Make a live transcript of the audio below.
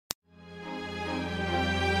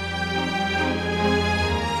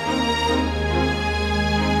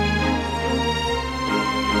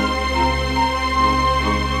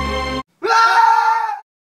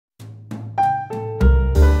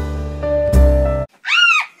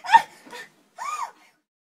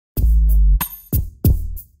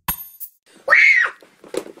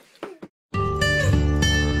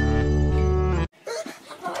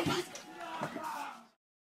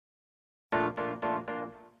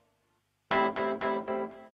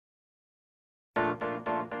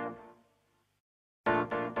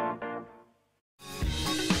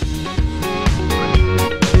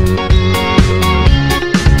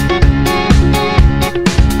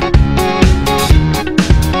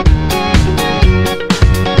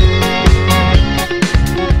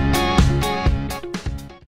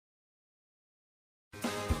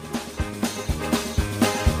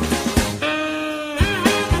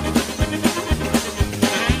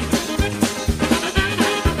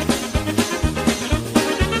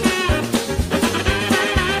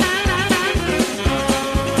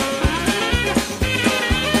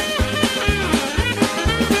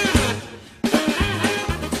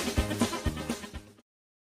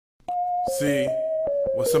See,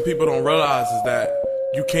 what some people don't realize is that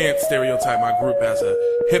you can't stereotype my group as a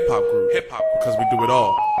hip-hop group. Because we do it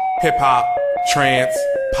all. Hip-hop, trance,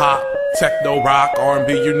 pop, techno, rock,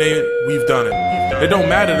 R&B, you name it, we've done it. It don't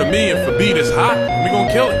matter to me if a beat is hot, we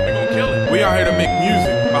gonna kill it. We out here to make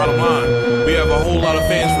music, bottom line. We have a whole lot of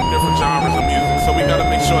fans from different genres of music, so we gotta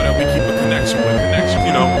make sure that we keep a connection with it.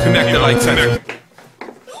 You know, connected like tension.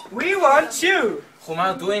 We want you! Hoe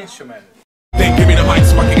maar doen, Shomer. Then give me the mic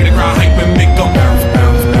so I can get the crowd hype and make go bounce,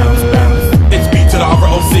 bounce, bounce, bounce. It's B to the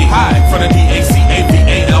ROC, high, in front of the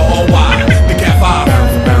ACAVALOY. The Cat 5.